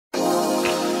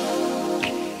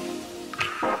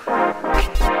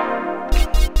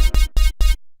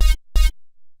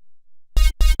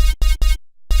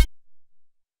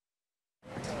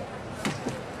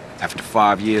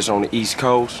5 years on the East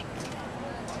Coast,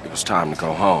 it was time to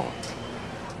go home.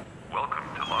 Welcome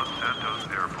to Los Santos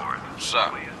Airport. What's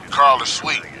up? Carl is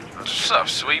sweet. What's up,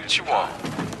 sweet? What you want?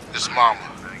 It's mama.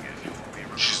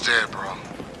 She's dead, bro.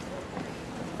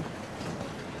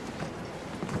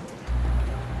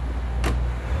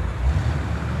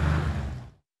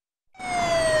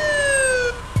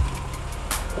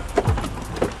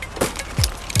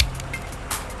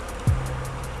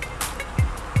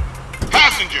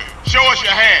 Passenger, show us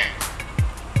your hand.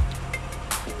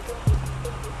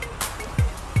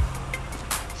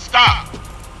 Stop.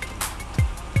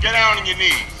 Get down on your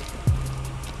knees.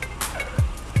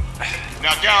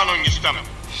 Now down on your stomach.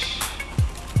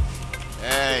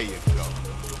 There you go.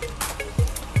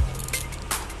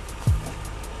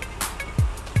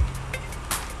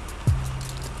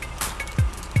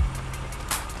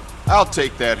 I'll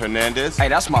take that, Hernandez. Hey,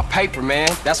 that's my paper, man.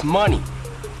 That's money.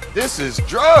 This is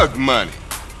drug money.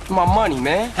 My money,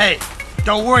 man. Hey,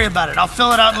 don't worry about it. I'll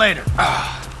fill it out later.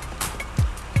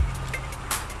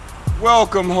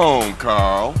 Welcome home,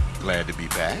 Carl. Glad to be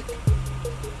back.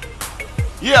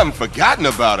 You haven't forgotten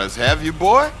about us, have you,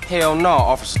 boy? Hell no,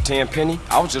 Officer Tenpenny.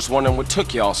 I was just wondering what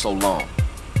took y'all so long.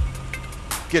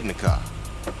 Get in the car.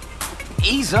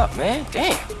 Ease up, man.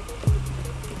 Damn.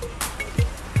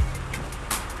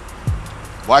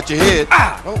 Watch your head.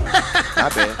 Ah! Oh, my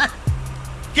bad.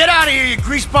 Get out of here, you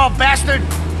greaseball bastard!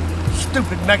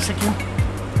 Stupid Mexican.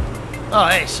 Oh,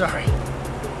 hey, sorry.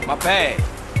 My bag.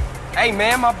 Hey,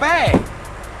 man, my bag.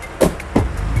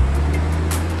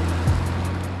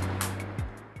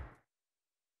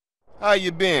 How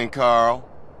you been, Carl?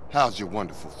 How's your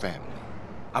wonderful family?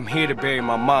 I'm here to bury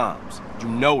my moms. You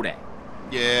know that.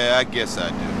 Yeah, I guess I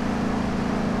do.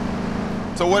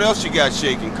 So what else you got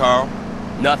shaking, Carl?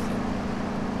 Nothing.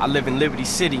 I live in Liberty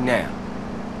City now.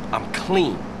 I'm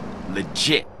clean.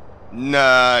 Legit.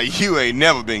 Nah, you ain't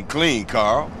never been clean,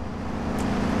 Carl.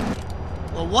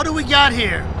 Well, what do we got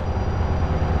here?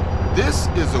 This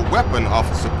is a weapon,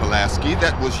 Officer Pulaski,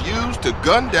 that was used to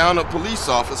gun down a police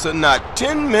officer not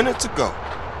 10 minutes ago.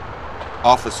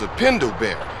 Officer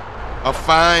Pendlebury. A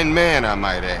fine man, I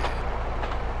might add.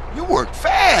 You work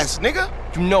fast, nigga.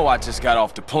 You know I just got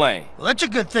off the plane. Well, that's a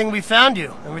good thing we found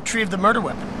you and retrieved the murder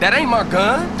weapon. That ain't my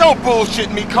gun. Don't bullshit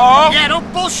me, Carl. Yeah,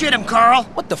 don't bullshit him, Carl.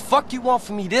 What the fuck you want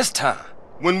from me this time?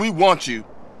 When we want you,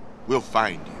 we'll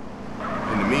find you.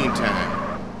 In the meantime,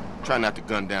 try not to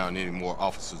gun down any more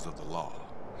officers of the law.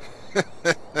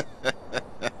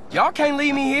 Y'all can't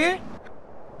leave me here.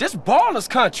 This baller's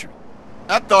country.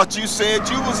 I thought you said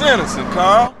you was innocent,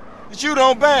 Carl. That you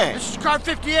don't bang. This is car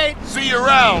 58. See you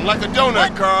around like a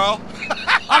donut, What? Carl.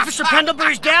 Officer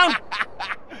Pendlebury's down.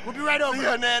 We'll be right over. See,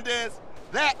 Hernandez?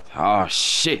 That... Oh,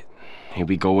 shit. Here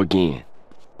we go again.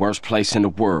 Worst place in the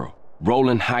world.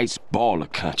 Rolling Heights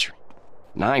baller country.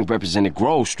 Now, I ain't represented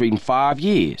Grove Street in 5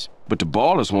 years, but the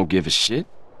ballers won't give a shit.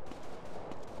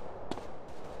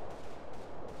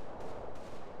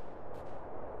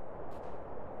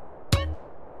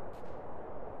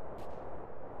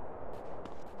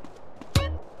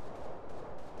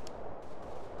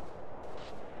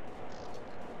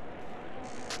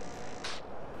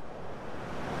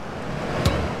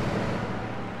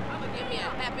 Give me a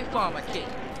happy farmer cake.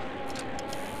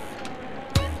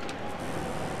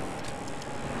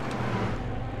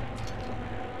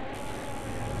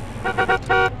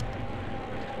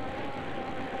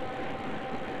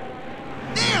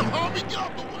 Damn, homie, get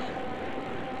off the way.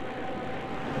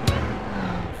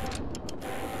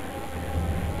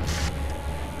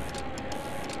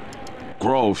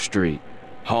 Grove Street.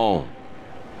 Home.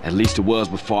 At least it was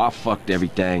before I fucked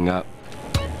everything up.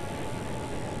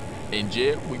 In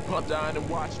jail, we pumped down and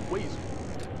watched Weasel.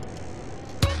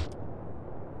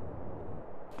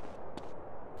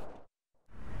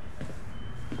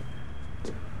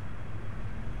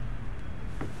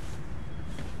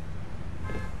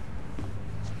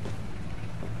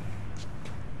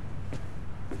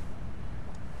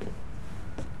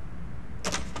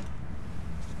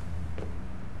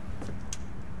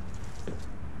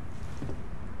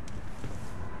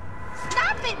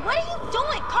 Stop it! What are you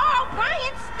doing, Carl?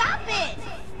 Brian, stop it!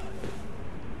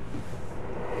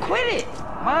 Quit it!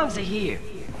 Moms are here.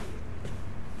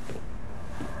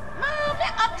 Mom,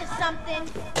 they're up to something.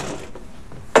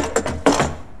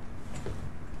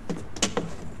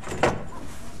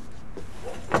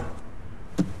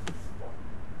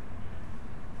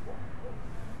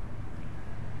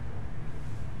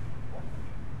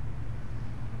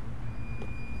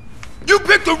 You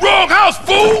picked the wrong house,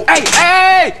 fool! Hey,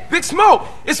 hey, Big Smoke!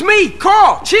 It's me,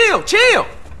 Carl! Chill, chill!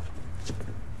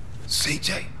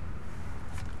 CJ?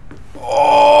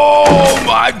 Oh,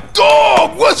 my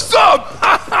dog! What's up?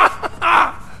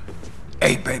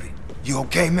 Hey, baby, you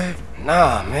okay, man?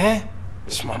 Nah, man.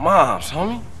 It's my mom's,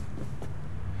 homie.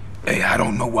 Hey, I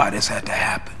don't know why this had to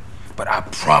happen, but I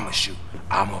promise you,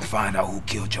 I'm gonna find out who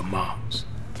killed your moms.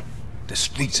 The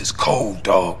streets is cold,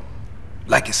 dog.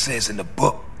 Like it says in the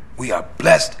book, we are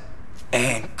blessed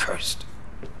and cursed.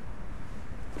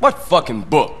 What fucking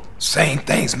book? Same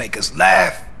things make us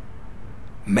laugh,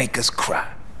 make us cry.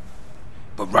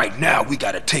 But right now, we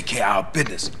gotta take care of our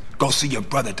business. Go see your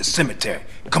brother at the cemetery.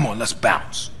 Come on, let's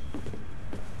bounce.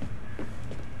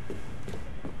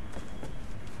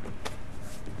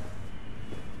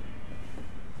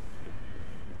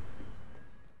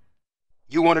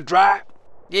 You wanna drive?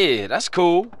 Yeah, that's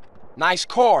cool. Nice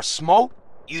car, Smoke.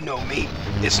 You know me.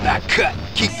 It's not cut.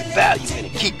 Keep the value in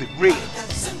it. Keep it real.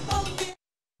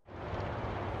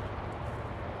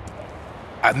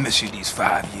 I've missed you these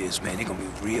 5 years, man. They're gonna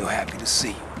be real happy to see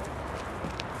you.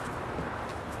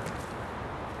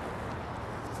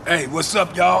 Hey, what's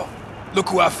up, y'all? Look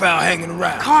who I found hanging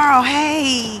around. Carl,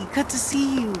 hey, good to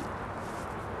see you.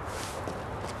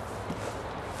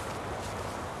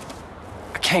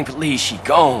 I can't believe she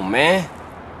gone, man.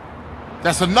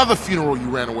 That's another funeral you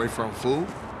ran away from, fool.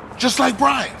 Just like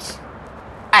Brian's.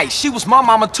 Hey, she was my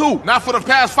mama too. Not for the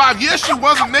past 5 years she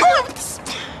wasn't, nigga.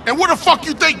 And where the fuck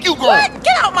you think you going? What?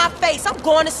 Get out my face. I'm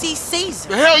going to see Caesar.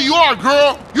 The hell you are,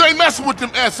 girl. You ain't messing with them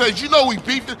essays. You know we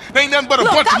beefed it. They ain't nothing but a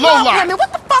Look, bunch I of love lowlife. women.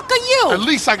 What the fuck are you? At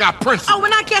least I got principles. Oh,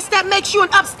 and I guess that makes you an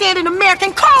upstanding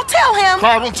American. Carl, tell him.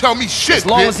 Carl, don't tell me shit, As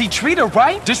long bitch. as he treat her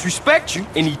right, disrespect you,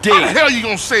 and he did. How the hell you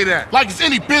gonna say that? Like it's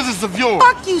any business of yours.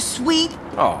 Fuck you, sweet.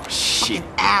 Oh, shit.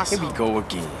 Asshole. Here we go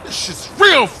again. This shit's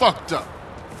real fucked up.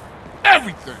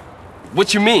 Everything.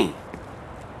 What you mean?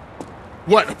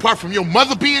 What, apart from your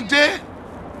mother being dead?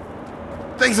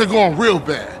 Things are going real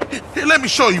bad. Here, let me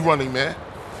show you Running Man.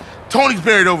 Tony's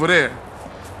buried over there.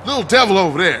 Little Devil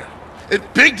over there. And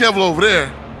Big Devil over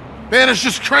there. Man, it's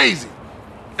just crazy.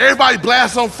 Everybody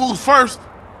blasts on fools first,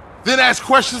 then ask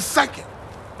questions second.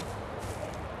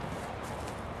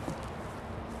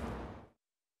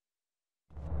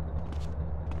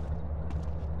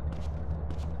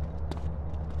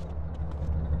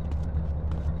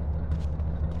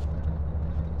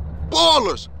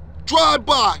 Ballers!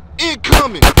 Drive-by!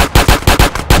 Incoming!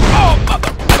 Oh,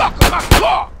 motherfucker, my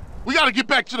car! We gotta get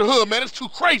back to the hood, man. It's too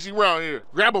crazy around here.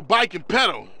 Grab a bike and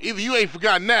pedal. Either you ain't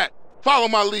forgotten that. Follow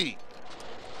my lead.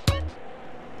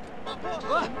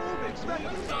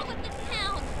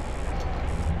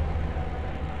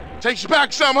 Takes you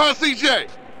back some, huh, CJ?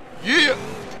 Yeah.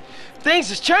 Things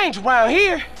has changed around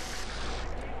here.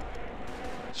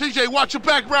 CJ, watch your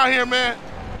back around here, man.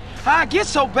 How I get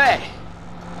so bad?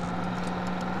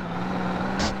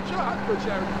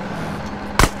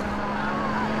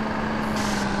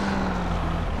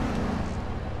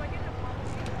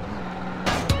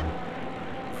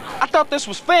 I thought this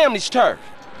was family's turf.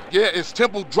 Yeah, it's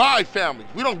Temple Drive family.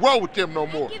 We don't roll with them no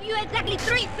more. Give you exactly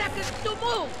 3 seconds to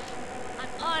move.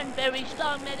 I'm on very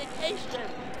strong medication.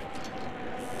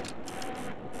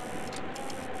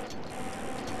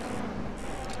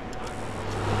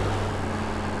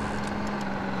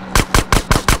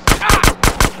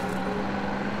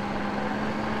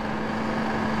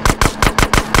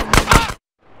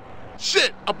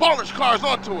 Shit, a baller's car's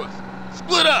onto us.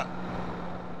 Split up.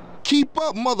 Keep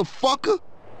up, motherfucker.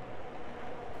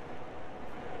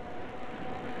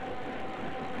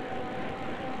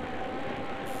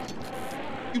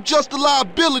 You just a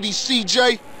liability,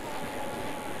 CJ.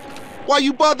 Why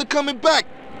you bother coming back?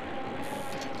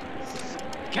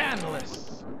 Scandalous.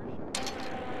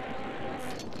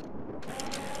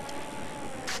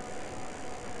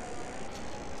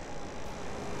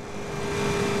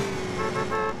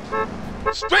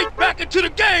 Straight back into the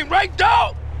game, right,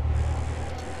 dawg?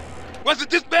 Was it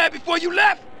this bad before you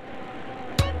left?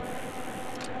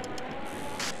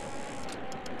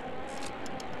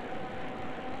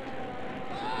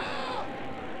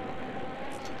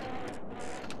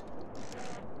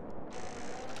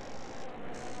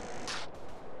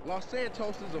 Los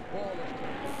Santos is a baller.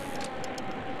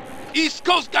 East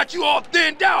Coast got you all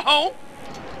thinned out, home.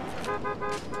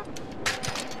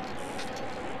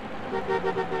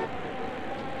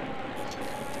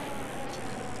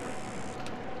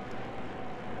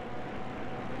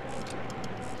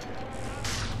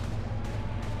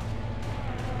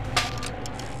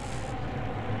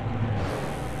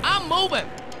 I'm moving.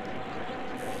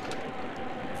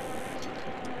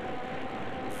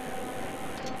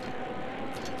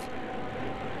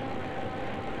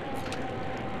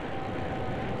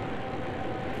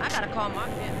 I gotta call my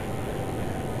kid.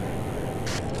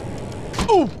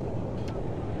 Ooh!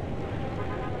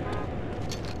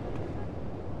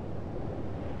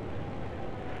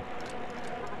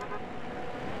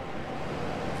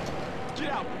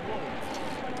 out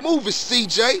the road. Move it,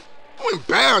 CJ. You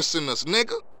embarrassing us,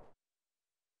 nigga.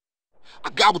 I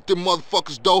got with them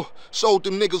motherfuckers, though. Sold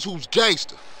them niggas who's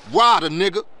gangster. Rider,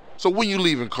 nigga. So when you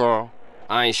leaving, Carl?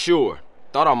 I ain't sure.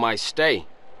 Thought I might stay.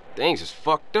 Things is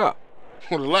fucked up.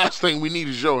 Well, the last thing we need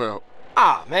is your help.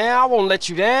 Ah, man, I won't let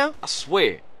you down. I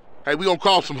swear. Hey, we gonna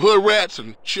call some hood rats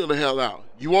and chill the hell out.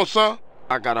 You want some?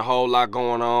 I got a whole lot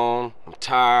going on. I'm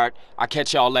tired. I'll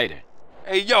catch y'all later.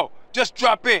 Hey, yo, just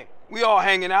drop in. We all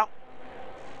hanging out.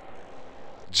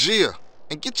 Gia,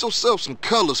 and get yourself some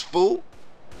colors, fool.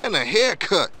 And a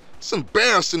haircut. It's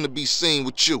embarrassing to be seen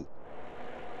with you.